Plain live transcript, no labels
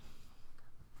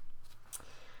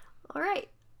All right.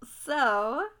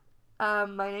 So,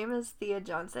 my name is Thea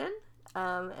Johnson,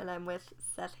 and I'm with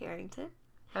Seth Harrington.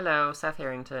 Hello, Seth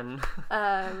Harrington.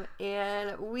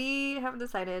 And we have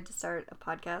decided to start a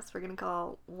podcast we're going to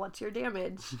call What's Your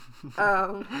Damage?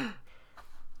 Our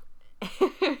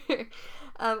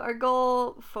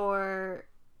goal for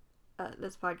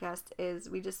this podcast is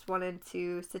we just wanted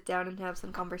to sit down and have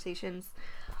some conversations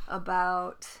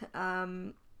about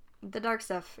the dark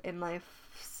stuff in life,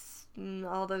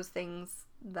 all those things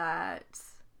that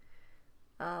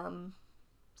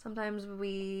sometimes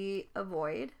we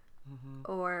avoid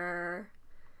or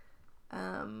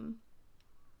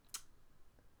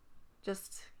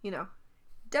just,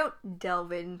 don't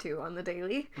delve into on the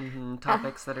daily.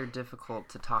 Topics that are difficult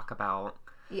to talk about.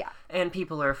 Yeah. And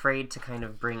people are afraid to kind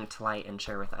of bring to light and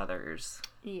share with others.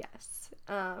 Yes.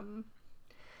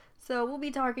 So we'll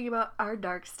be talking about our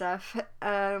dark stuff,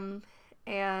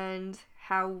 and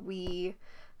how we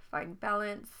find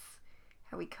balance,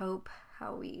 how we cope,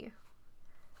 how we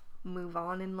move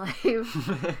on in life,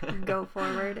 go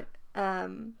forward.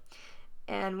 And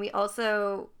we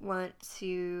also want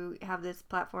to have this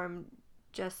platform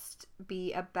just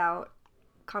be about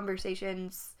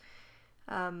conversations,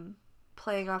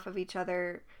 playing off of each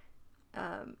other,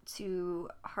 to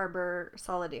harbor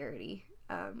solidarity,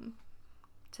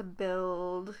 to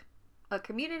build a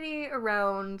community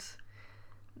around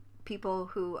people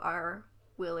who are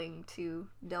willing to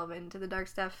delve into the dark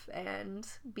stuff and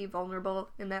be vulnerable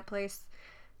in that place.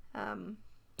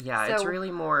 It's really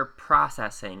more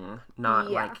processing, not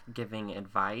like giving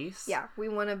advice. Yeah, we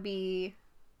want to be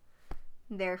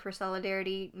there for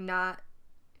solidarity, not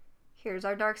here's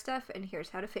our dark stuff and here's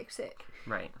how to fix it.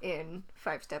 Right. In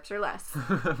 5 steps or less.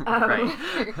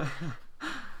 Right.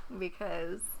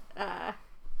 Because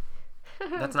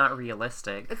that's not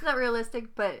realistic. It's not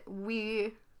realistic, but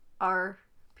we are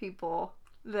people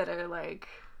that are like,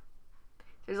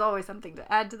 there's always something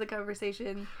to add to the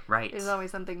conversation. Right. There's always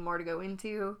something more to go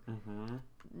into.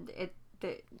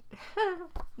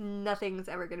 Nothing's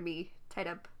ever going to be tied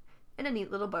up in a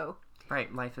neat little bow.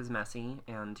 Right. Life is messy,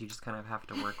 and you just kind of have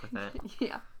to work with it.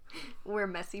 Yeah. We're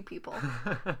messy people.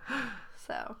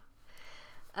 So,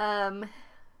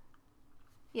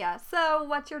 yeah. So,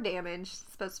 what's your damage?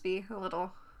 It's supposed to be a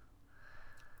little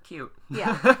cute.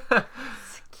 Yeah.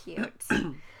 It's cute.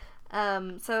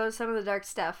 So some of the dark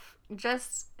stuff,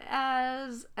 just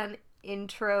as an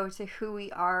intro to who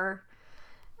we are,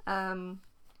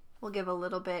 we'll give a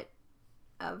little bit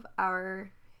of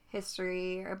our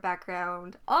history, our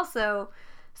background. Also,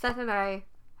 Seth and I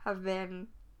have been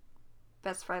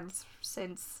best friends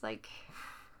since, like,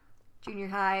 junior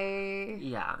high.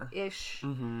 Yeah-ish.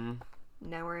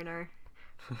 Now we're in our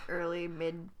early,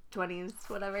 mid-20s,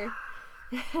 whatever.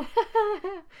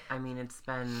 I mean, it's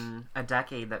been a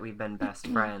decade that we've been best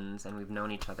friends, and we've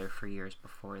known each other for years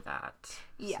before that.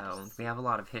 Yes. So we have a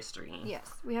lot of history. Yes,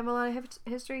 we have a lot of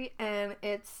history, and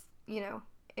it's,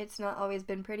 it's not always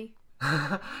been pretty.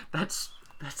 That's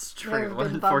true,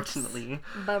 unfortunately.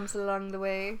 Bumps along the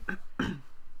way.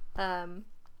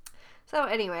 So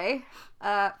anyway,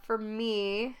 for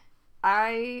me,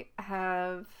 I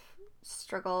have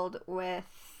struggled with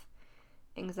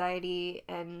anxiety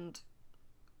and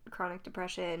chronic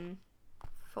depression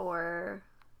for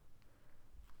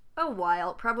a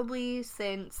while, probably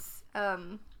since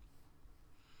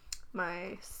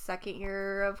my second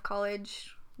year of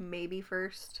college, maybe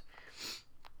first.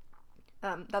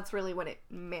 That's really when it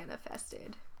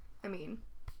manifested. I mean,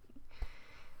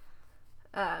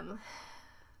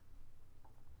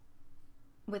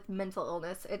 with mental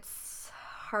illness, it's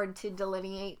hard to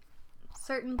delineate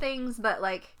certain things, but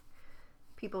like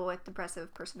people with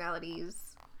depressive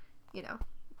personalities,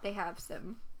 they have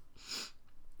some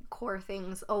core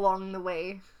things along the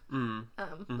way,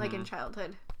 like in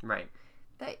childhood, right?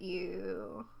 That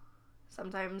you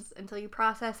sometimes, until you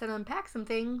process and unpack some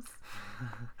things,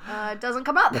 it doesn't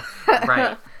come up.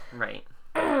 Right.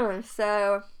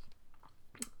 So,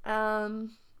 and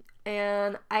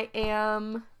I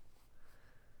am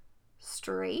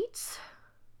straight,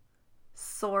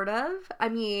 sort of. I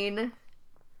mean,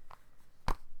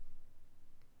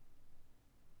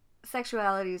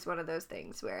 sexuality is one of those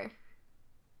things where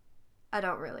I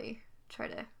don't really try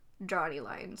to draw any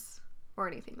lines or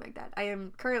anything like that. I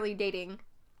am currently dating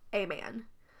a man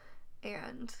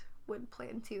and would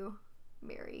plan to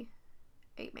marry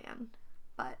a man,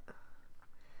 but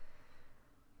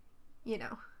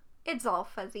it's all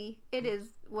fuzzy. It is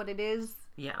what it is.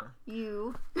 Yeah.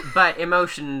 But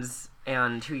emotions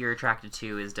and who you're attracted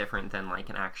to is different than like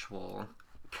an actual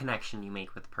connection you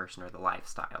make with the person or the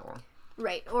lifestyle.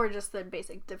 Right, or just the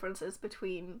basic differences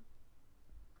between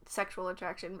sexual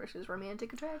attraction versus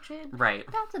romantic attraction. Right.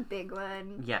 That's a big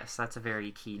one. Yes, that's a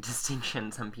very key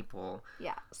distinction some people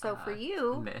Yeah. So for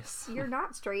you, miss. you're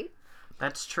not straight.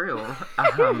 That's true.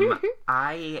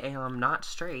 I am not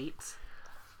straight.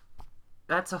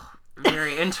 That's a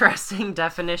very interesting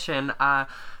definition.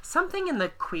 Something in the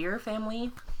queer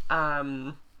family.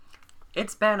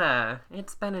 It's been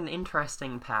an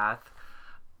interesting path.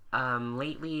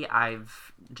 Lately,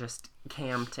 I've just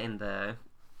camped in the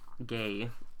gay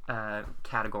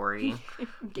category.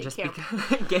 Gay just camp.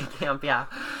 Because gay camp, yeah.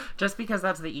 Just because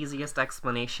that's the easiest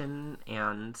explanation,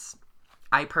 and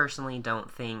I personally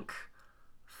don't think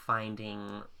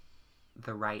finding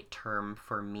the right term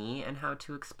for me and how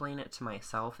to explain it to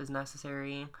myself is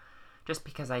necessary. Just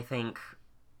because I think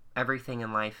everything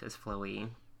in life is flowy,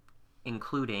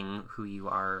 including who you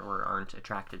are or aren't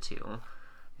attracted to.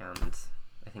 And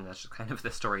I think that's just kind of the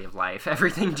story of life.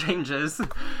 Everything changes.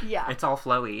 Yeah. It's all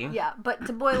flowy. Yeah, but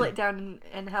to boil it down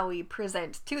and how we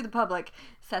present to the public,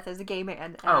 Seth is a gay man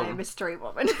and Oh. I'm a straight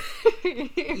woman.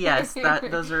 Yes,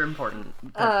 those are important.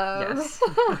 Yes.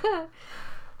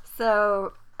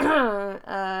 So,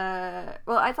 well,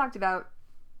 I talked about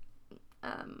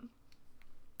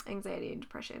anxiety and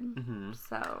depression. Mm-hmm.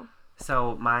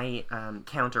 So my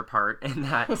counterpart in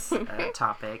that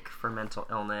topic for mental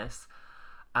illness,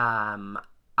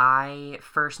 I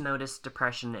first noticed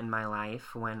depression in my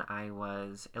life when I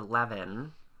was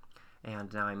 11,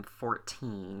 and now I'm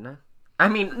 14. I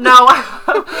mean, no,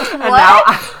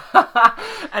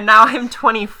 and now I'm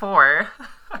 24.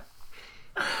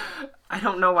 I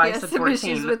don't know why I said 14. Some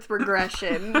issues with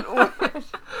regression.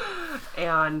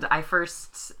 And I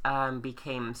first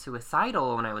became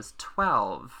suicidal when I was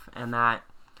 12, and that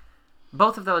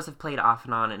both of those have played off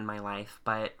and on in my life,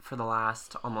 but for the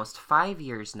last almost 5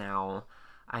 years now,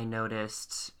 I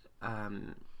noticed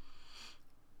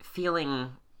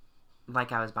feeling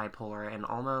like I was bipolar, and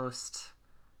almost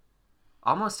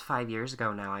 5 years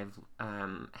ago now, I've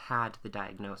had the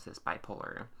diagnosis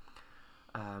bipolar,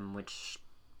 which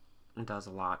does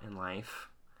a lot in life.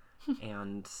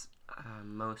 And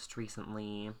most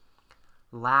recently,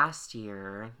 last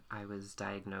year, I was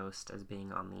diagnosed as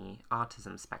being on the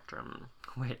autism spectrum,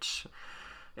 which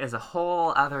is a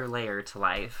whole other layer to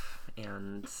life,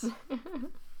 and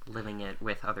living it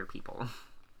with other people.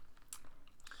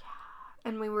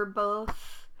 And we were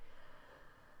both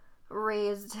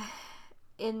raised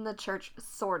in the church,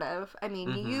 sort of. I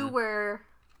mean, your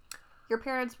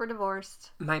parents were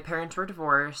divorced. My parents were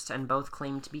divorced and both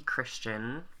claimed to be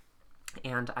Christian,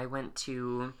 and I went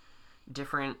to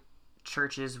different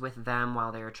churches with them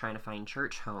while they were trying to find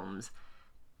church homes.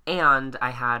 And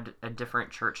I had a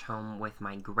different church home with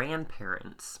my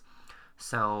grandparents.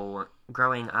 So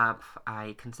growing up,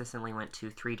 I consistently went to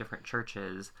 3 different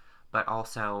churches, but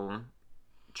also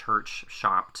church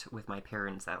shopped with my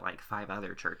parents at like 5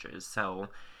 other churches. So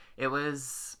it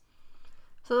was...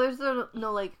 So there's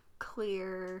no like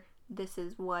clear, this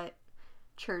is what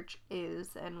church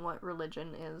is and what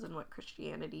religion is and what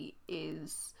Christianity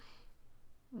is,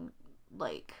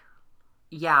 like...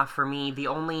 Yeah, for me, the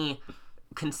only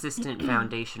consistent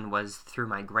foundation was through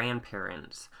my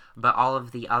grandparents, but all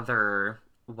of the other,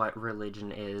 what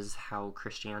religion is, how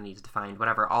Christianity is defined,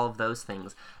 whatever, all of those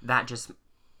things, that just,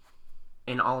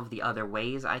 in all of the other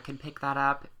ways I could pick that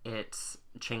up, it's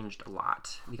changed a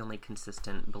lot. The only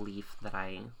consistent belief that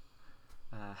I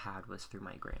had was through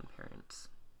my grandparents.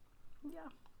 Yeah.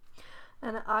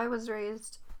 And I was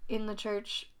raised in the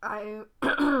church. I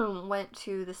went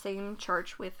to the same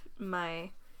church with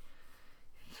my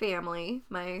family,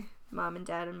 my mom and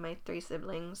dad and my 3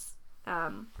 siblings,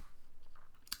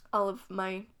 all of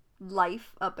my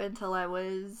life up until I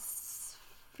was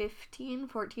 14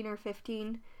 or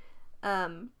 15,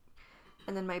 and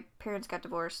then my parents got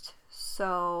divorced,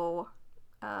 so,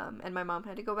 and my mom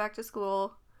had to go back to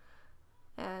school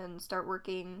and start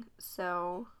working,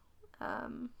 so,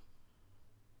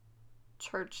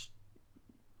 church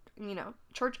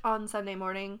on Sunday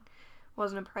morning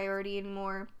wasn't a priority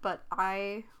anymore, but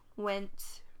I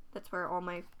went, that's where all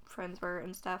my friends were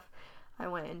and stuff, I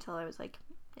went until I was like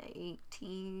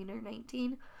 18 or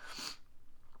 19,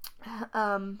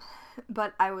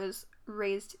 but I was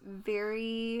raised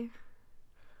very,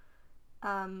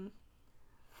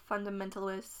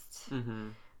 fundamentalist,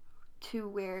 to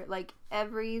where, like,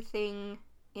 everything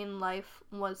in life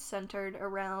was centered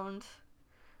around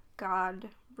God,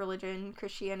 religion,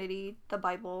 Christianity, the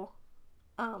Bible,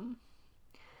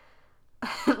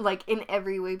 like, in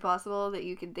every way possible that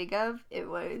you could think of. It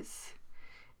was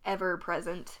ever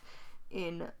present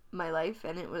in my life,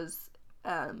 and it was,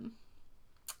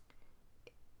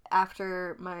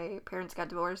 after my parents got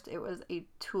divorced, it was a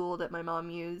tool that my mom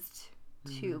used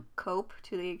to cope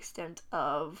to the extent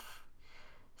of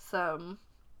some,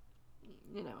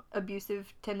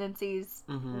 abusive tendencies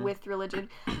with religion.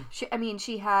 She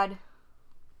had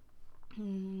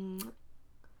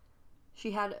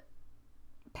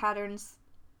patterns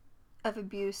of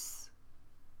abuse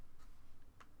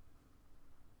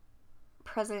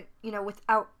present,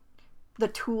 without the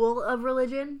tool of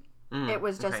religion. It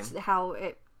was just how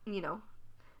it,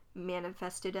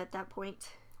 manifested at that point.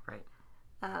 Right.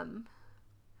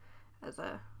 As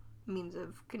a means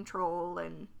of control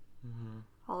and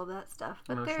all of that stuff.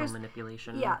 But emotional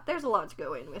manipulation. Yeah, there's a lot to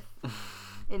go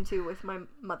into with my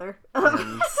mother.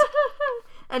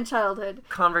 And childhood.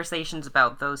 Conversations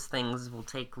about those things will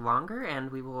take longer, and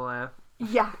we will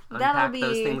unpack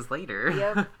those things later.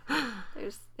 Yep.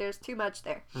 There's too much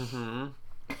there.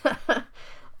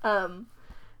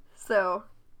 So,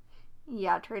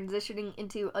 yeah, transitioning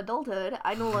into adulthood,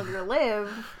 I no longer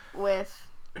live with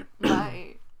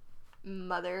my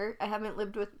mother. I haven't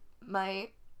lived with my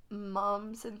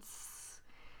mom since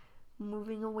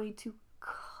moving away to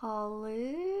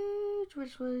college,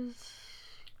 which was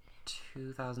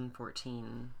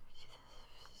 2014.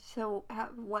 So,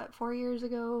 4 years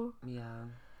ago? Yeah.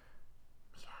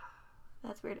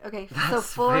 That's weird. Okay,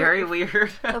 that's very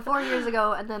weird. So 4 years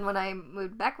ago, and then when I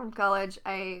moved back from college,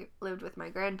 I lived with my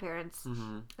grandparents.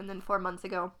 And then 4 months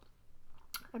ago,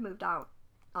 I moved out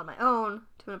on my own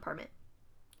to an apartment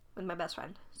with my best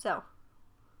friend. So,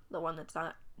 the one that's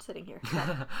not sitting here.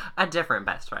 A different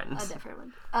best friend. A different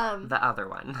one. The other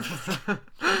one.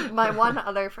 My one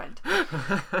other friend.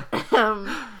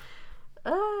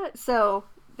 So,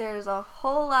 there's a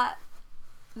whole lot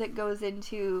that goes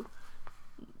into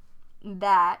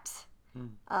that,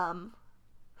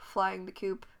 flying the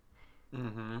coop,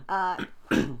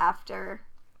 after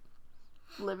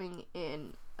living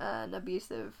in an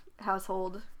abusive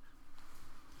household,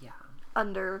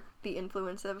 under the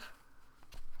influence of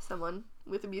someone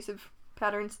with abusive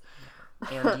patterns.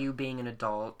 And you being an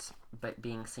adult, but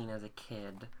being seen as a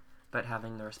kid, but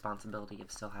having the responsibility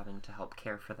of still having to help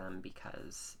care for them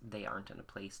because they aren't in a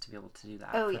place to be able to do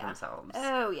that for themselves.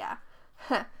 Oh, yeah.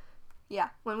 Yeah,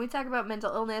 when we talk about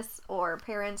mental illness or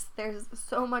parents, there's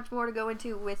so much more to go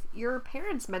into with your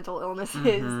parents' mental illnesses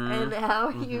and how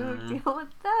you deal with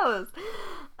those.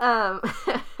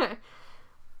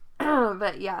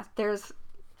 But yeah,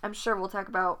 I'm sure we'll talk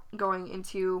about going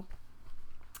into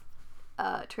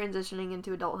transitioning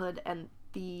into adulthood and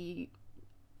the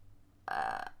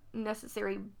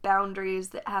necessary boundaries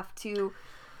that have to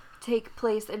take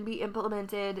place and be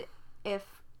implemented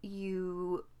if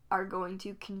you are going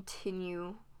to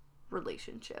continue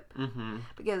relationship.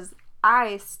 Because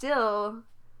I still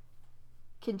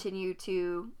continue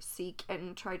to seek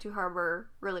and try to harbor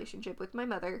relationship with my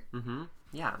mother.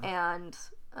 Yeah. And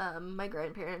my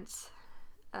grandparents.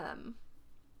 And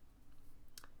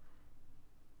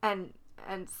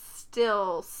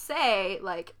still say,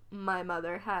 like, my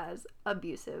mother has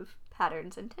abusive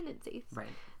patterns and tendencies. Right.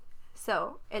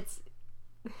 So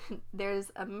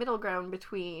there's a middle ground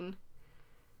between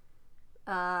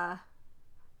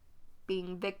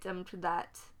being victim to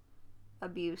that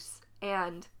abuse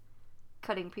and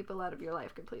cutting people out of your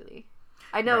life completely.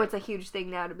 I know it's a huge thing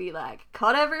now to be like,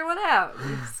 cut everyone out,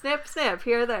 snip, snip,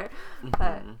 here or there.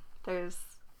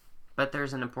 But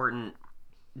there's an important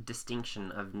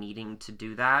distinction of needing to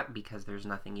do that because there's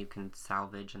nothing you can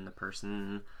salvage, and the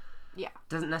person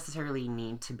doesn't necessarily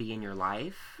need to be in your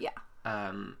life.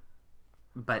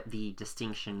 But the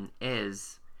distinction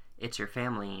is it's your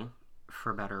family,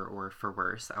 for better or for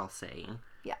worse, I'll say.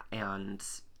 And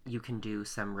you can do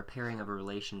some repairing of a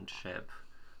relationship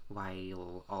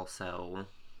while also...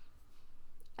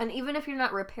 And even if you're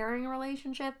not repairing a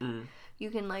relationship, you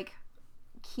can, like,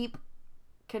 keep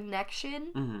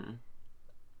connection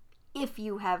if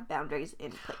you have boundaries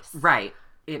in place. Right.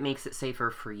 It makes it safer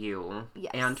for you.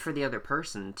 Yes. And for the other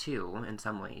person, too, in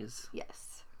some ways.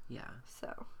 Yes. Yeah.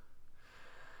 So...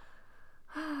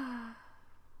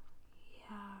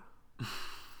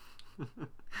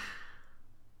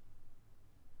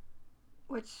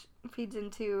 Which feeds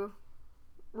into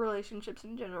relationships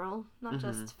in general, not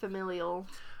just familial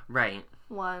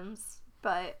ones,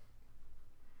 but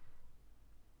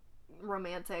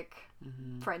romantic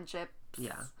friendships.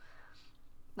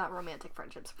 Not romantic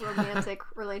friendships, romantic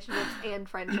relationships and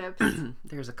friendships.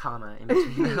 There's a comma in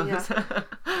between those.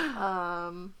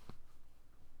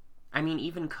 I mean,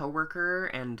 even coworker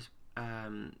and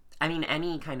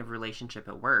any kind of relationship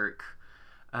at work.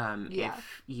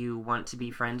 If you want to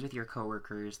be friends with your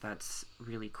coworkers, that's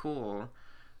really cool.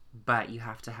 but you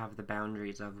have to have the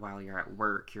boundaries of while you're at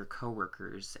work, your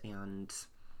coworkers, and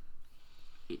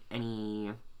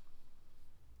any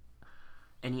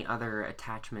other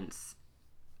attachments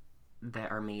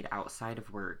that are made outside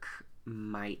of work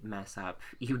might mess up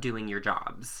you doing your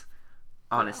jobs,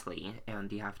 honestly. Yeah.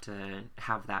 And you have to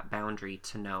have that boundary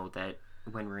to know that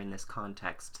when we're in this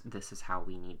context, this is how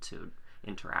we need to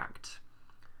interact.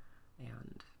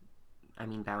 And I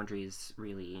mean, boundaries,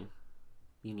 really,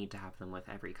 you need to have them with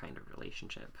every kind of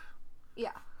relationship.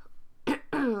 Yeah.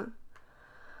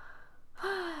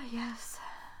 Yes.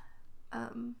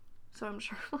 So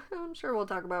I'm sure we'll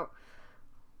talk about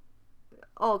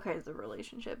all kinds of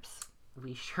relationships.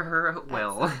 We sure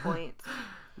will. At some point.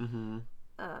 Mm-hmm.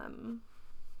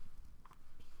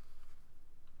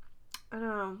 I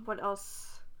don't know what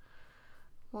else.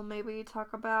 We'll maybe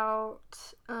talk about.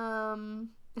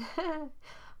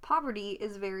 Poverty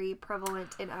is very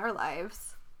prevalent in our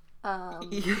lives.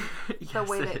 Yes, the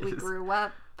way that we grew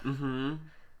up. Mm-hmm.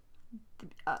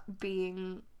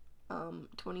 Being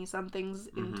 20-somethings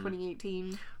in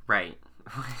 2018. Right.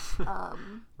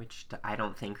 Which I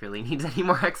don't think really needs any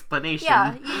more explanation.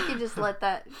 Yeah, you can just let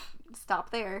that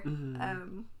stop there.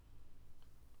 Mm-hmm.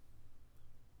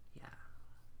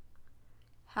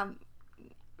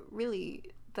 Really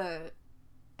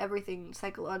everything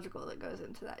psychological that goes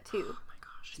into that too. Oh my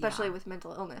gosh. Especially with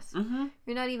mental illness. Mm-hmm.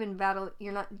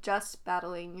 You're not just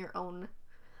battling your own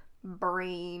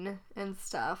brain and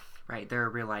stuff. Right, there are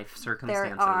real life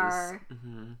circumstances. There are.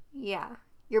 Mm-hmm. Yeah.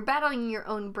 You're battling your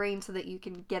own brain so that you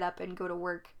can get up and go to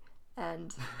work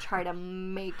and try to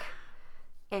make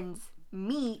ends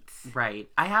meet. Right.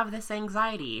 I have this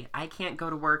anxiety. I can't go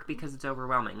to work because it's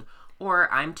overwhelming.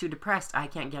 Or I'm too depressed. I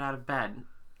can't get out of bed.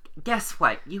 Guess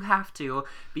what? You have to,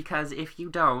 because if you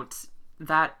don't,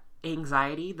 that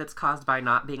anxiety that's caused by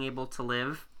not being able to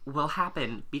live will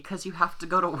happen because you have to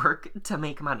go to work to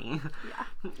make money.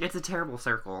 Yeah. It's a terrible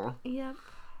circle. Yep.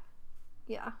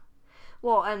 Yeah.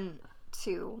 Well, and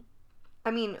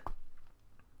I mean,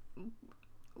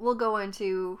 we'll go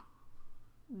into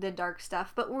the dark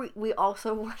stuff, but we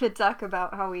also want to talk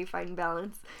about how we find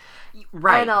balance.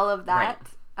 Right. And all of that.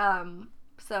 Right.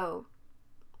 So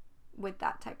with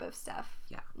that type of stuff.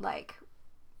 Yeah. Like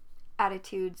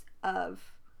attitudes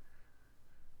of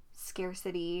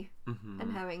scarcity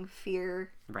and having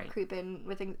fear creep in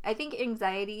with I think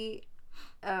anxiety,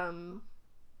 there's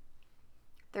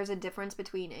a difference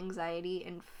between anxiety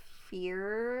and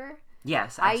fear.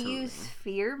 Yes, absolutely. I use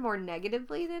fear more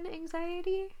negatively than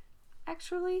anxiety,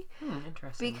 actually.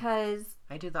 Interesting. Because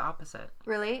I do the opposite.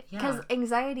 Really? Yeah. Because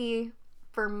anxiety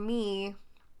for me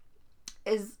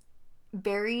is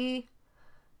very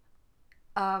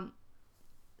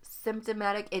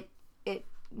symptomatic. It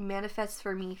manifests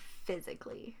for me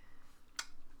physically.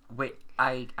 Wait,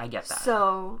 I get that.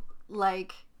 So,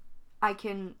 like, I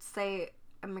can say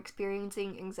I'm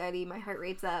experiencing anxiety, my heart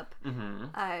rate's up,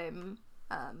 I'm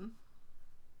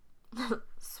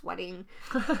sweating,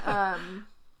 have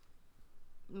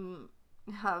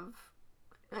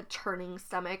a churning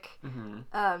stomach,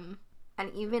 and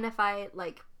even if I,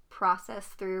 like, process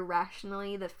through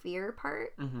rationally the fear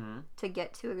part to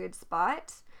get to a good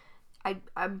spot,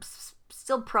 I'm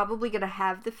still probably gonna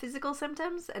have the physical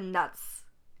symptoms, and that's,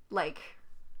 like...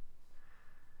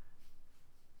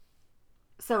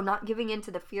 So not giving into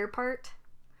the fear part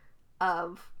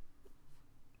of,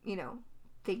 you know,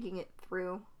 thinking it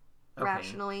through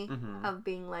rationally, of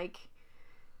being like,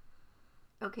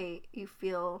 okay, you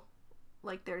feel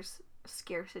like there's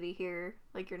scarcity here,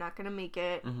 like you're not gonna make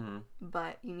it,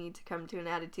 but you need to come to an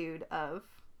attitude of,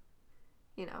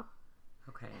 you know,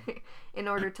 okay, in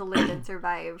order to live and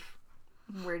survive,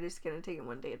 we're just gonna take it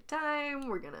one day at a time,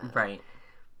 we're gonna... Right.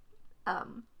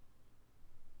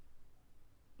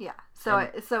 Yeah.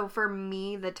 So for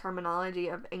me, the terminology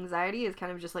of anxiety is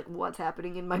kind of just like what's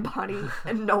happening in my body,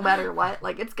 and no matter what,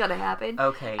 like it's gonna happen.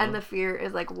 Okay. And the fear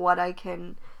is like what I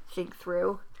can think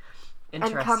through and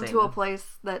come to a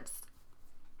place that's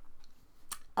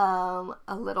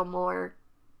a little more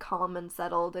calm and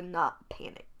settled and not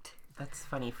panicked. That's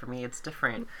funny. For me, it's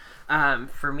different.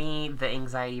 For me, the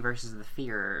anxiety versus the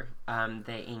fear.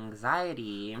 The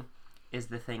anxiety is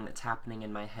the thing that's happening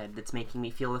in my head that's making me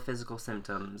feel the physical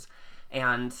symptoms.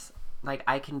 And, like,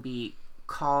 I can be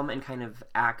calm and kind of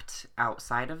act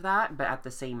outside of that, but at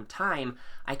the same time,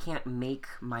 I can't make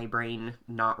my brain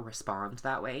not respond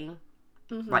that way.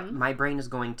 Like, my brain is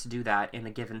going to do that in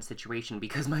a given situation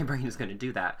because my brain is going to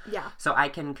do that. Yeah. So I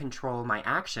can control my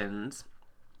actions.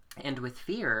 And with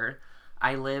fear,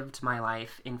 I lived my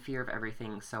life in fear of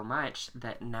everything so much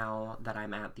that now that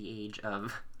I'm at the age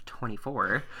of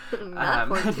 24. Not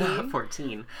 14. Not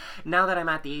 14. Now that I'm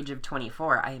at the age of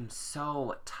 24, I am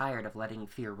so tired of letting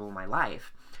fear rule my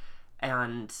life.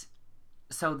 And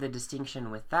so the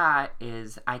distinction with that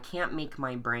is I can't make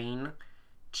my brain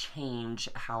change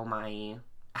how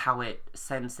it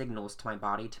sends signals to my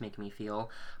body to make me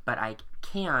feel, but I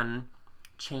can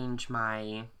change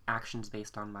my actions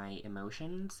based on my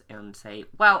emotions and say,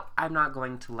 well, I'm not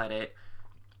going to let it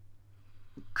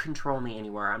control me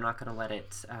anymore. I'm not going to let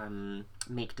it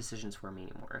make decisions for me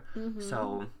anymore. Mm-hmm.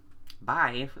 So,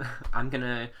 bye. I'm going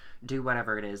to do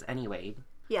whatever it is anyway.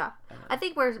 Yeah. I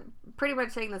think we're pretty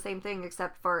much saying the same thing,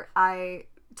 except for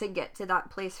to get to that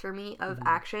place for me of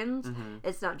actions,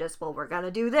 it's not just, well, we're going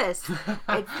to do this.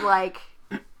 It's like,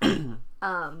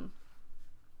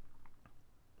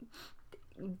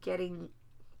 getting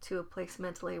to a place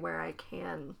mentally where I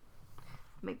can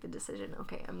make the decision,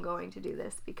 okay, I'm going to do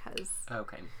this because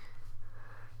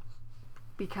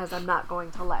I'm not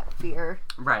going to let fear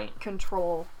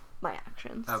control my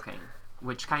actions. Okay.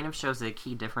 Which kind of shows a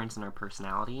key difference in our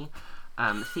personality.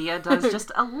 Thea does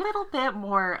just a little bit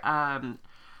more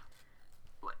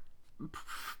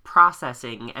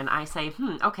processing, and I say,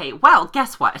 okay, well,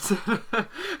 guess what?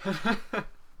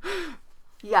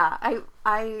 Yeah,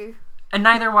 And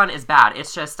neither one is bad.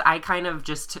 It's just, I kind of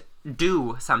just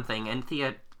do something, and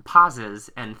Thea pauses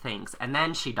and thinks, and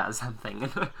then she does something.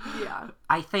 Yeah.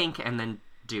 I think and then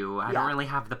do. I don't really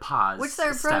have the pause. Which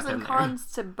there are pros and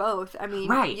cons to both. I mean,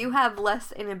 you have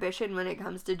less inhibition when it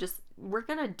comes to just, we're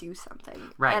gonna do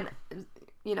something. Right. And,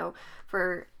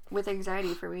 with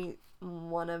anxiety, for me,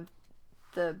 one of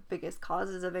the biggest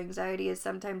causes of anxiety is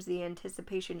sometimes the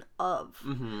anticipation of.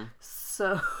 Mm-hmm.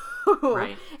 So,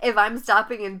 if I'm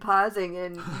stopping and pausing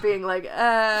and being like,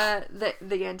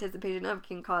 the anticipation of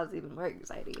can cause even more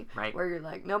anxiety. Right. Where you're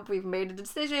like, nope, we've made a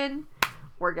decision.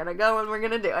 We're gonna go and we're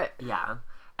gonna do it. Yeah.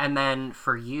 And then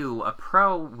for you, a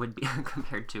pro would be,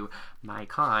 compared to my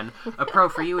con, a pro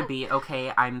for you would be,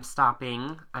 okay, I'm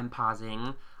stopping, I'm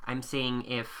pausing, I'm seeing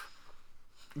if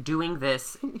doing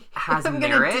this has I'm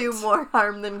merit. I'm gonna do more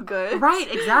harm than good. Right,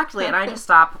 exactly. And I just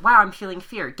stop, wow, I'm feeling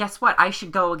fear. Guess what? I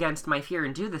should go against my fear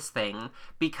and do this thing,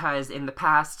 because in the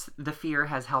past, the fear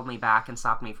has held me back and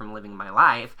stopped me from living my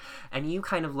life. And you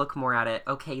kind of look more at it,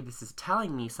 okay, this is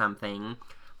telling me something.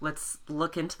 Let's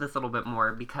look into this a little bit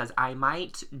more, because I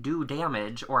might do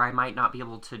damage, or I might not be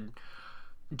able to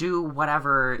do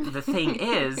whatever the thing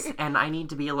is, and I need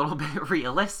to be a little bit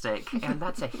realistic. And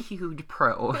that's a huge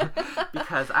pro,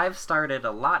 because I've started a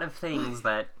lot of things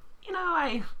that,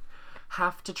 I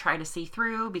have to try to see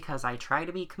through, because I try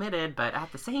to be committed, but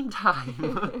at the same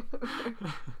time,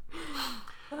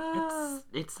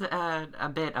 it's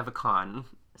a bit of a con.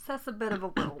 So that's a bit of a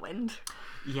whirlwind.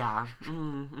 Yeah.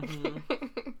 Mm-hmm.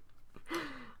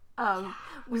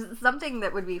 Something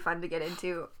that would be fun to get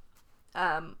into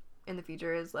in the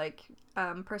future is like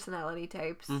personality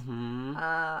types. Mm-hmm.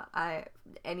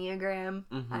 Enneagram.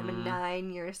 Mm-hmm. I'm a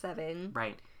 9, you're a 7.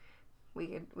 Right. We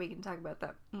can talk about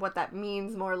that, what that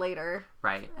means more later.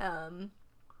 Right. I'm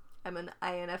an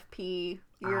INFP.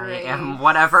 I am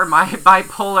whatever my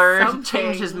bipolar something.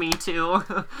 changes me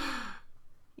to.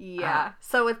 Yeah.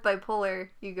 So with bipolar,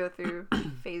 you go through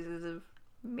phases of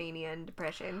mania and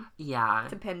depression. Yeah.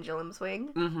 It's a pendulum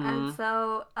swing. Mm-hmm. And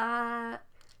so,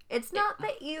 it's not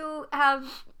that you have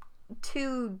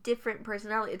 2 different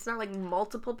personalities. It's not like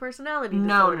multiple personality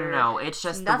disorder. No. It's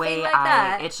just the way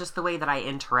it's just the way that I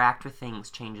interact with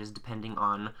things changes depending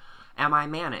on, am I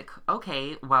manic?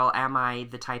 Okay, well, am I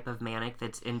the type of manic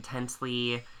that's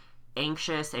intensely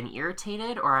anxious and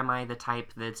irritated, or am I the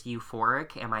type that's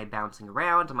euphoric? Am I bouncing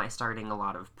around? Am I starting a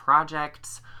lot of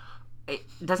projects? It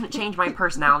doesn't change my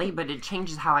personality, but it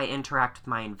changes how I interact with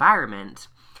my environment.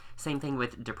 Same thing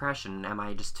with depression. Am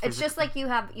I just It's just like you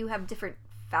have different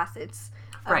facets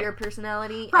of your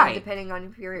personality, right? And depending on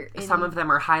if you're in some of them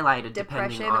are highlighted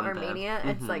depression depending on or mania,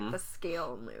 it's like the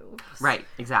scale moves. Right,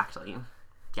 exactly.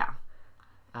 Yeah.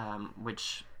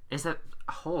 Which is a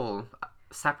whole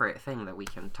separate thing that we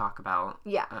can talk about.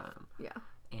 Yeah.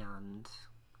 And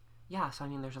yeah, so I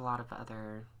mean, there's a lot of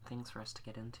other things for us to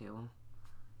get into.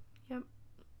 Yep.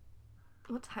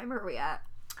 What time are we at?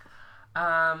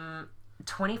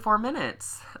 24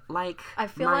 minutes. Like, I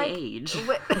feel my like age.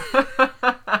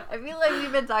 I feel like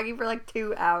we've been talking for like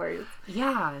 2 hours.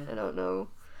 Yeah. I don't know.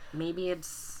 Maybe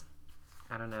it's,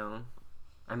 I don't know.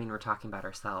 I mean, we're talking about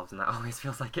ourselves, and that always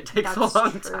feels like it takes a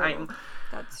long time.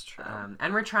 That's true.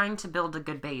 And we're trying to build a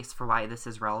good base for why this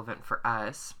is relevant for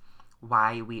us,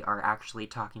 why we are actually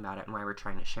talking about it, and why we're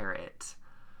trying to share it,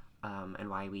 and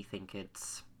why we think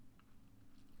it's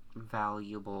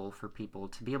valuable for people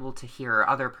to be able to hear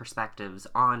other perspectives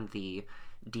on the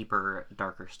deeper,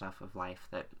 darker stuff of life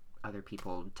that other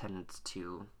people tend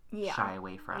to shy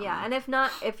away from. Yeah, and if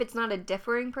it's not a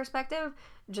differing perspective,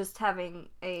 just having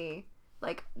a,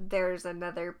 like, there's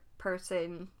another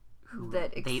person who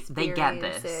that experiences... They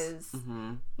get this.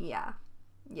 Mm-hmm. Yeah.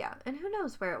 Yeah. And who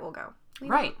knows where it will go.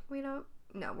 We don't...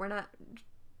 No, we're not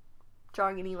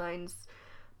drawing any lines,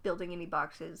 building any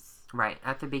boxes. Right.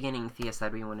 At the beginning, Thea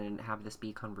said we wanted to have this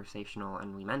be conversational,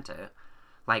 and we meant it.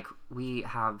 Like, we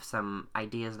have some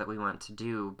ideas that we want to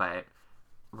do, but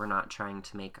we're not trying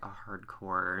to make a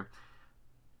hardcore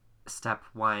step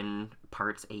 1,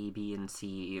 parts A, B, and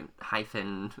C,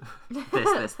 hyphen,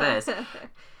 this.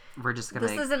 We're just gonna...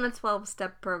 This isn't a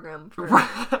 12-step program for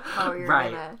how you're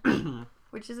gonna...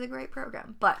 Which is a great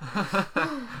program, but...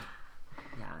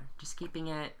 Yeah, just keeping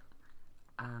it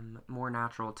more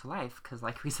natural to life, because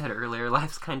like we said earlier,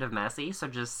 life's kind of messy, so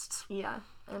just... Yeah,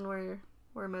 and we're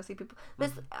messy people.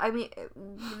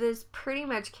 This pretty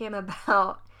much came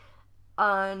about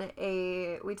on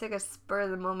we took a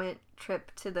spur-of-the-moment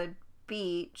trip to the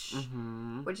beach,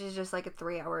 which is just like a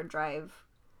 3-hour drive.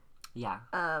 Yeah.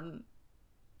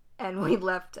 And we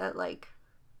left at like,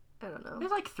 I don't know. It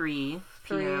was like 3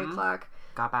 o'clock.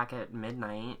 Got back at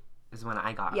midnight is when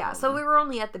I got home. So we were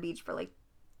only at the beach for like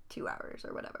 2 hours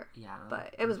or whatever. Yeah.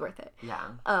 But it was worth it.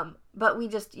 Yeah. But we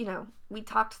just, we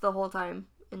talked the whole time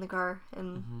in the car,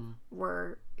 and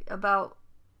were about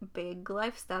big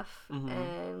life stuff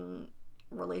and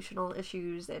relational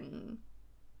issues and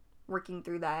working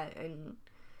through that and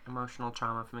emotional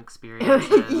trauma from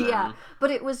experiences. Yeah.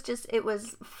 But it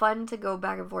was fun to go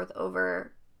back and forth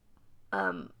over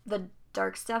the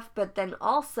dark stuff, but then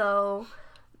also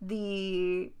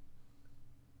the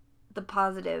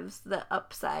positives, the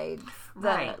upsides,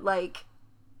 like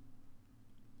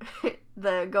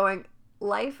the going,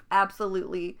 life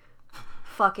absolutely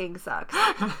fucking sucks.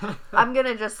 I'm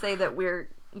gonna just say that we're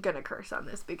gonna curse on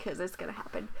this because it's gonna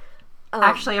happen.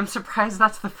 Actually, I'm surprised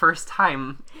that's the first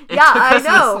time it took I us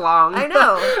know. this long. I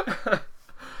know.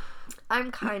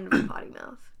 I'm kind of a potty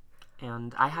mouth.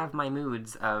 And I have my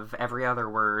moods of every other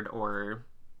word or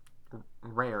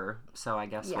rare, so I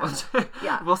guess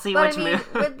we'll see which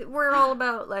mood. We're all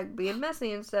about like being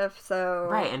messy and stuff, so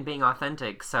right, and being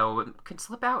authentic, so it could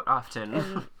slip out often.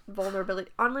 And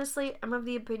vulnerability. Honestly, I'm of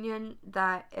the opinion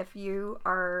that if you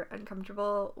are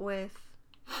uncomfortable with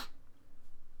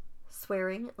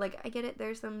swearing, like, I get it,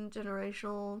 there's some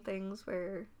generational things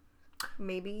where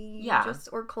maybe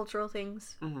or cultural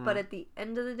things, but at the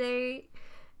end of the day,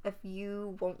 if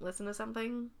you won't listen to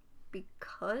something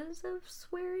because of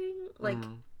swearing, like,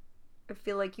 I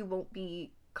feel like you won't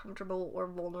be comfortable or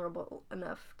vulnerable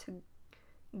enough to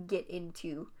get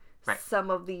into some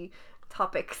of the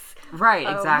topics. Right,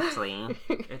 exactly.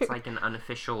 It's like an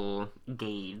unofficial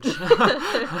gauge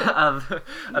of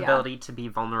ability to be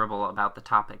vulnerable about the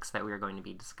topics that we're going to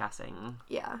be discussing.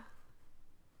 Yeah.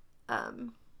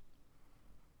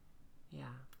 Yeah.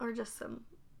 Or just some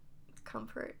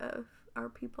comfort of our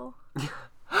people.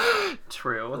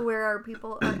 True. Where our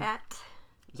people are at.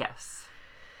 Yes.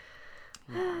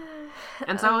 Yeah.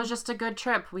 And so it was just a good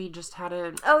trip. We just had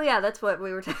a... Oh, yeah, that's what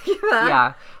we were talking about.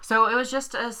 Yeah. So it was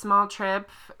just a small trip,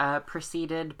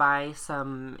 preceded by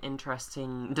some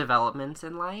interesting developments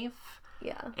in life.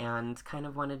 Yeah. And kind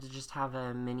of wanted to just have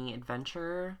a mini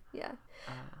adventure. Yeah.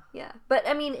 Yeah. But,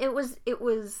 I mean, it was...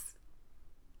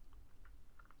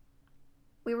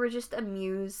 We were just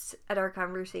amused at our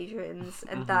conversations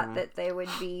and thought that they would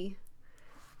be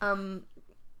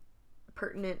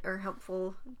pertinent or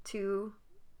helpful to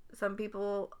some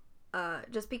people,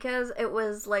 just because it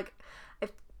was like,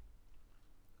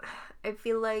 I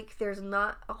feel like there's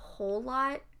not a whole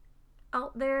lot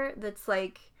out there that's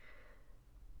like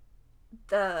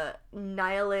the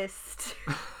nihilist.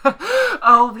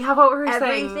 Oh, yeah, what were we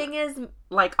saying? Everything is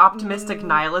like optimistic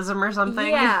nihilism or something.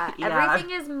 Yeah,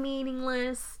 everything is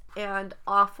meaningless and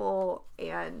awful,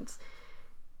 and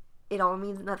it all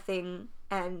means nothing.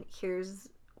 And here's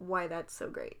why that's so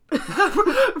great.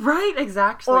 Right,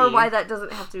 exactly. Or why that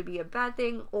doesn't have to be a bad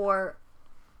thing, or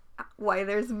why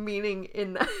there's meaning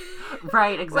in that.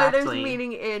 Right, exactly. Why there's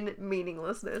meaning in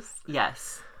meaninglessness.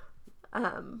 Yes.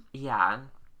 Yeah.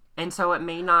 And so it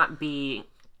may not be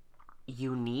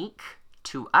unique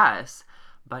to us,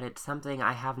 but it's something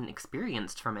I haven't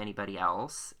experienced from anybody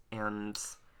else, and...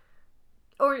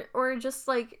 Or just,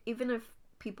 like, even if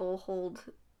people hold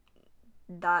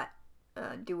that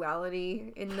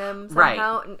duality in them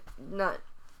somehow, not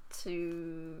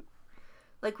to...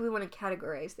 Like, we want to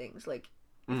categorize things. Like,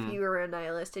 if you're a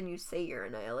nihilist and you say you're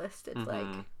a nihilist, it's like...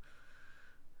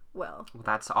 Well,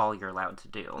 that's all you're allowed to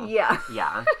do. Yeah.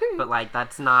 Yeah. But, like,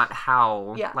 that's not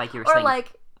how, like, you're or saying...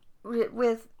 like,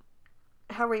 with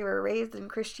how we were raised in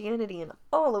Christianity and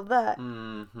all of that,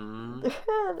 Mm-hmm.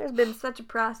 there's been such a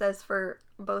process for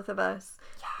both of us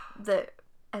that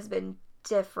has been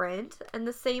different and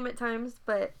the same at times,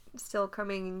 but still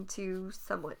coming to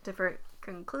somewhat different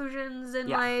conclusions in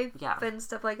life and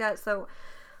stuff like that. So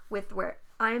with where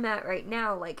I'm at right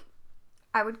now, like,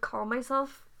 I would call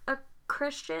myself a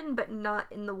Christian, but not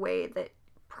in the way that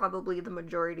probably the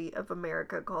majority of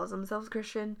America calls themselves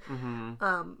Christian.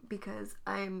 Mm-hmm. Because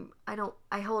I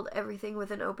hold everything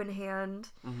with an open hand.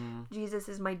 Mm-hmm. Jesus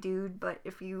is my dude, but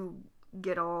if you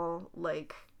get all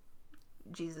like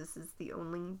Jesus is the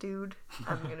only dude,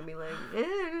 I'm gonna be like,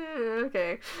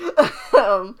 okay.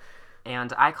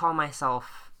 And I call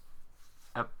myself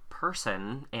a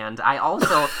person, and I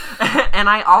also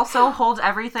hold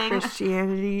everything.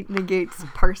 Christianity negates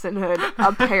personhood,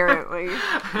 apparently.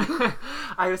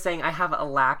 I was saying I have a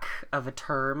lack of a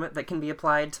term that can be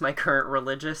applied to my current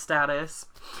religious status.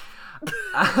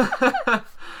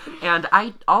 And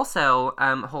I also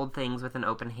hold things with an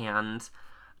open hand,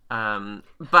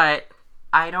 but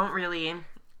I don't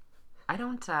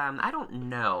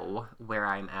know where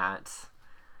I'm at.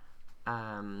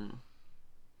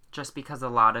 Just because a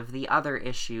lot of the other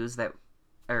issues that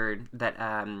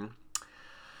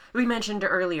we mentioned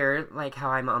earlier, like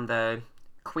how I'm on the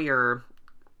queer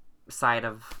side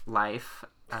of life,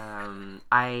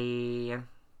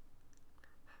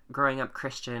 growing up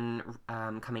Christian,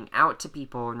 coming out to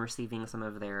people and receiving some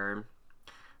of their,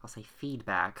 I'll say,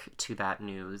 feedback to that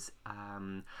news,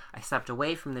 I stepped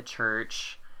away from the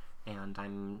church, and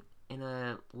I'm in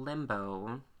a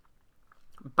limbo,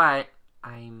 but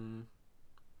I'm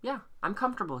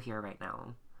comfortable here right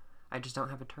now. I just don't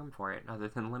have a term for it other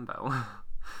than limbo.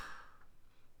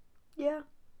 Yeah.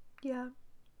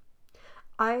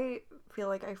 I feel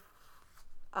like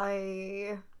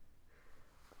I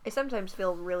sometimes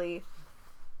feel really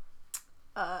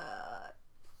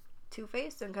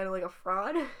two-faced and kind of like a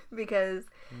fraud because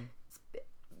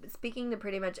speaking to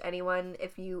pretty much anyone,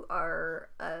 if you are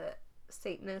a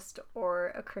Satanist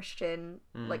or a Christian,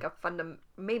 like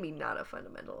maybe not a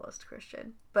fundamentalist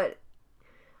Christian, but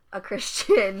a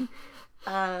Christian,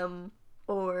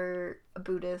 or a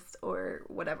Buddhist or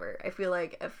whatever, I feel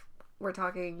like if we're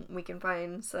talking, we can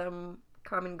find some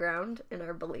common ground in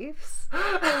our beliefs.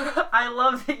 I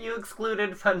love that you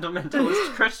excluded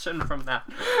fundamentalist Christian from that.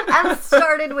 And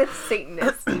started with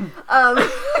Satanist.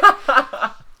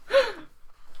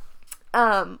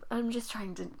 I'm just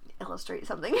trying to illustrate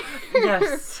something.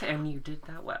 Yes, and you did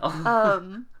that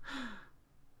well.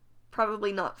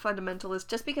 Probably not fundamentalist,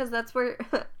 just because that's where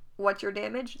what's your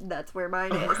damage? That's where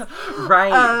mine is.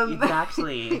 Right,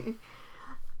 exactly.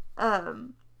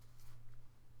 And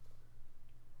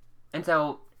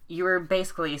so you were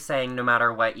basically saying no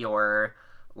matter what your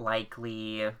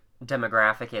likely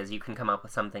demographic is, you can come up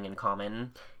with something in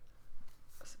common.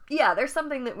 Yeah, there's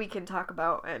something that we can talk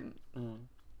about and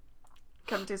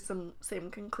come to some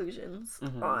same conclusions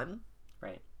on.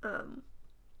 Right.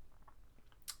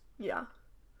 Yeah.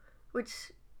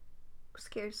 Which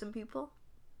scares some people,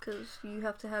 because you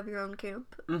have to have your own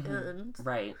camp. And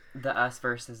right. The us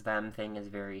versus them thing is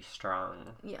very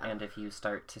strong. Yeah. And if you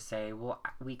start to say, well,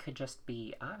 we could just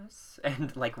be us,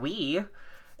 and like we...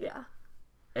 Yeah.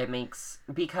 It makes...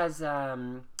 Because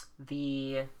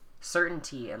the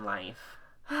certainty in life,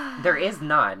 there is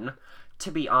none,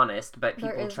 to be honest, but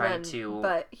people try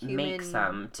to make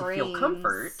some to feel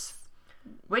comfort,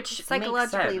 which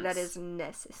psychologically makes sense. That is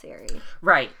necessary.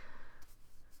 Right.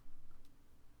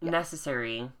 Yeah.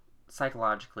 Necessary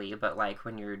psychologically, but like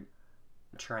when you're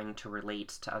trying to relate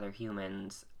to other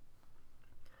humans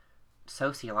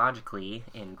sociologically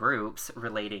in groups,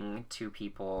 relating to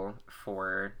people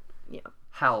for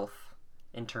health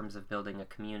in terms of building a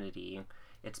community,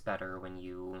 it's better when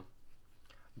you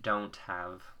don't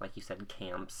have, like you said,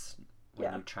 camps,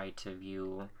 when you try to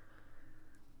view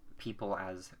people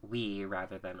as we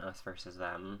rather than us versus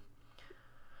them.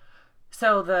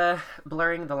 So the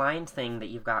blurring the lines thing that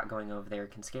you've got going over there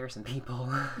can scare some people.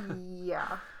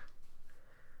 Yeah.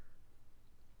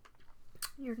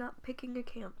 You're not picking a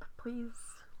camp. Please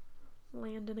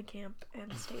land in a camp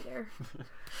and stay there.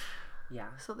 Yeah.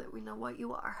 So that we know what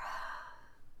you are.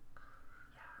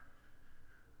 Yeah.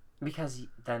 Because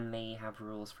then they have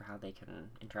rules for how they can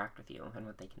interact with you and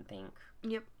what they can think.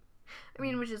 Yep. I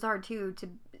mean, which is hard too,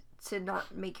 to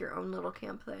not make your own little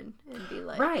camp then and be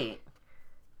like, right.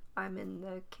 I'm in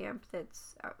the camp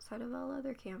that's outside of all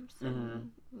other camps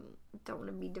and don't want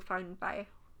to be defined by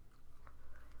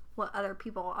what other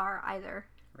people are either.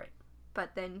 Right.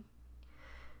 But then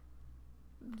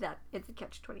that it's a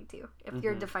catch-22. If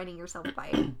you're defining yourself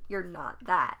by you're not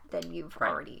that, then you've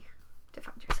already to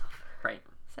find yourself. Right.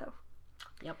 So.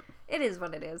 Yep. It is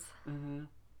what it is. Mm-hmm.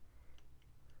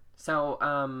 So,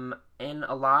 in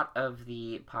a lot of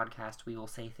the podcast, we will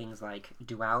say things like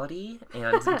duality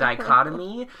and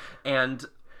dichotomy and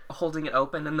holding it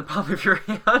open in the palm of your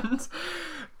hand.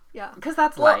 Yeah. Because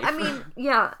that's life. I mean,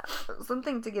 yeah,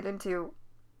 something to get into,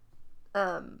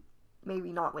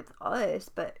 maybe not with us,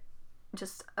 but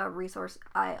just a resource.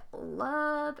 I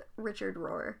love Richard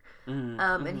Rohr.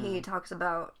 And he talks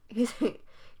about, he's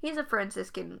a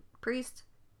Franciscan priest,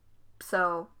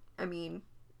 so, I mean,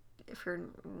 if you're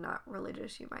not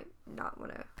religious, you might not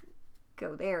want to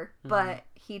go there. But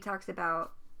he talks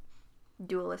about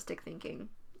dualistic thinking,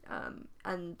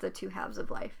 and the two halves of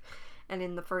life. And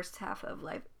in the first half of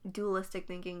life, dualistic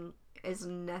thinking is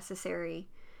necessary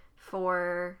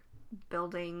for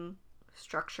building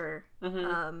structure,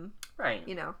 right.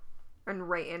 You know, and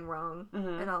right and wrong,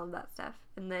 and all of that stuff.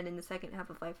 And then in the second half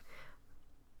of life,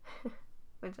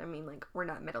 which, I mean, like, we're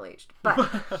not middle-aged, but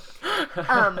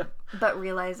but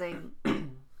realizing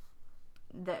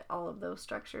that all of those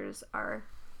structures are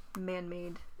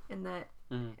man-made and that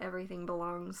everything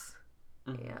belongs,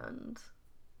 and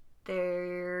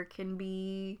there can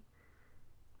be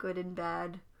good and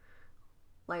bad,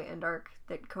 light and dark,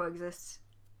 that coexist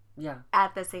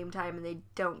at the same time, and they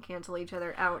don't cancel each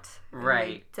other out.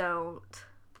 Right. They don't.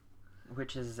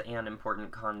 Which is an important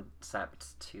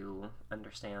concept to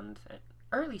understand,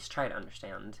 or at least try to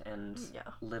understand and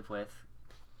live with.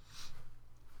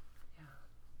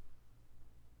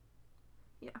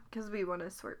 Yeah, because we want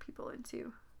to sort people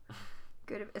into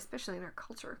good, especially in our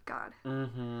culture. God.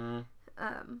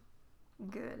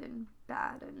 Good and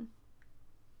bad and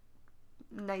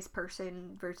nice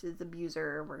person versus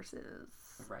abuser versus...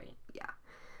 Right. Yeah.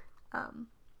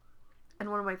 And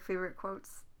one of my favorite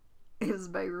quotes is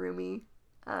by Rumi.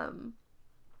 If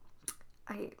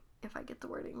I get the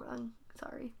wording wrong,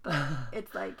 sorry. But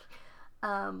it's like,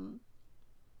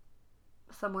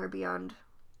 somewhere beyond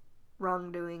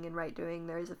wrongdoing and right doing,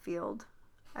 there is a field.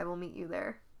 I will meet you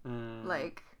there.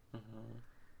 Like,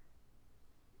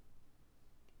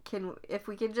 if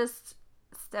we can just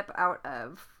step out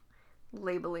of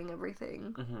labeling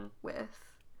everything with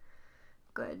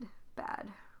good, bad,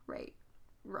 right,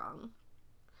 wrong,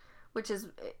 which is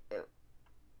it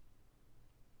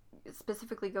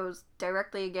specifically goes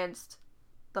directly against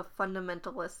the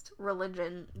fundamentalist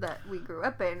religion that we grew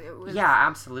up in. It was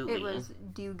absolutely. It was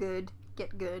do good,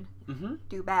 get good,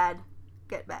 do bad,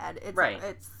 get bad. It's right.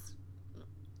 It's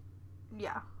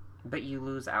But you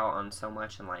lose out on so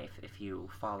much in life if you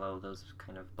follow those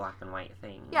kind of black and white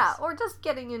things. Yeah, or just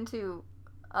getting into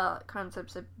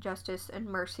concepts of justice and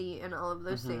mercy and all of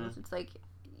those things. It's like,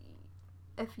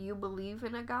 if you believe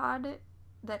in a God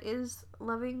that is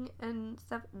loving and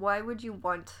stuff, why would you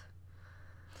want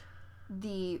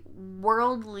the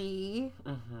worldly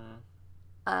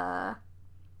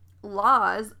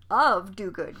laws of do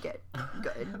good, get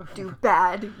good, do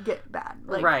bad, get bad?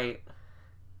 Like, right.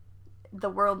 The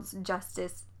world's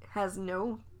justice has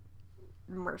no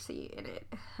mercy in it,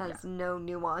 has no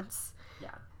nuance.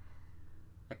 Yeah.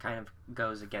 It kind of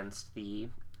goes against the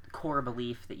core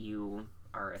belief that you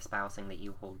are espousing, that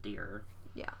you hold dear.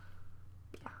 Yeah.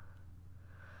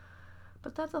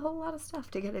 But that's a whole lot of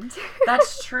stuff to get into.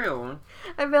 That's true.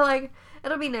 I feel like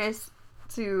it'll be nice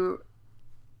to,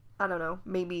 I don't know,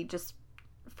 maybe just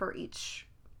for each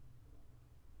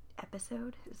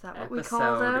episode? Is that what we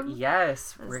call them?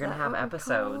 Yes, we're going to have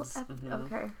episodes.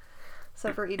 Okay.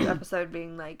 So for each episode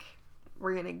being like,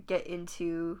 we're going to get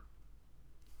into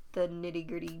the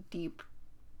nitty-gritty deep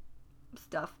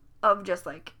stuff of just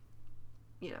like,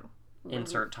 you know,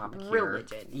 insert topic here.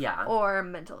 Religion. Yeah. Or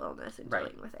mental illness and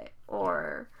dealing with it.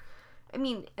 Or, I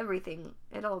mean, everything.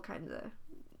 It all kinds of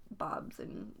bobs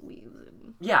and weaves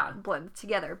and blends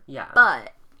together. Yeah.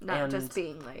 But not just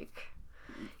being like,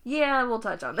 yeah, we'll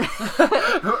touch on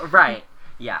that. Right.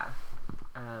 Yeah.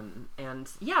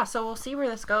 So we'll see where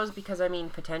this goes, because, I mean,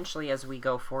 potentially as we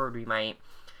go forward, we might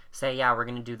say, we're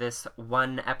going to do this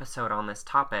one episode on this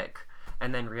topic,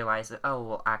 and then realize that,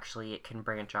 actually it can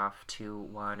branch off to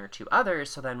one or two others,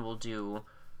 so then we'll do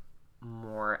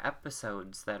more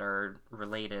episodes that are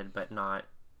related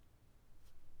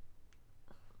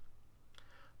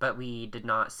but we did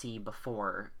not see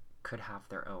before could have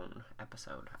their own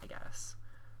episode, I guess.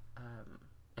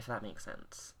 If that makes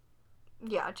sense.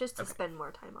 Yeah, just to spend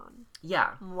more time on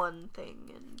one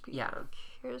thing and be like,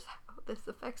 here's how this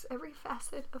affects every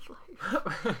facet of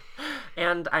life.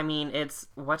 And, I mean, it's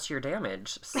what's your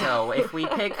damage? So if we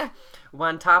pick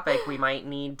one topic, we might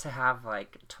need to have,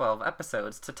 12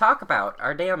 episodes to talk about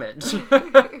our damage.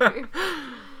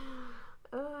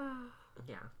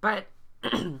 But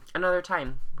another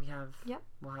time Yep.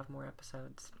 we'll have more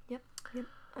episodes. Yep.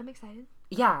 I'm excited.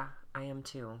 Yeah, I am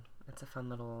too. It's a fun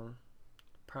little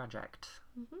project.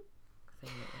 Mm-hmm. Thing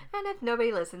And if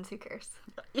nobody listens, who cares?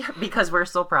 Yeah, because we're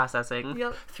still processing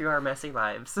Yep. through our messy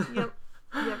lives. Yep.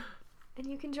 And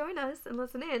you can join us and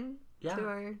listen in to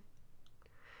our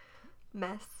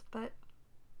mess, but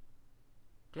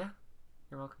yeah,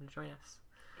 you're welcome to join us.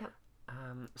 Yep.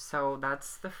 So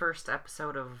that's the first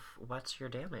episode of What's Your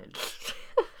Damage?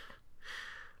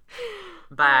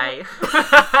 Bye.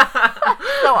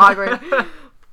 So awkward.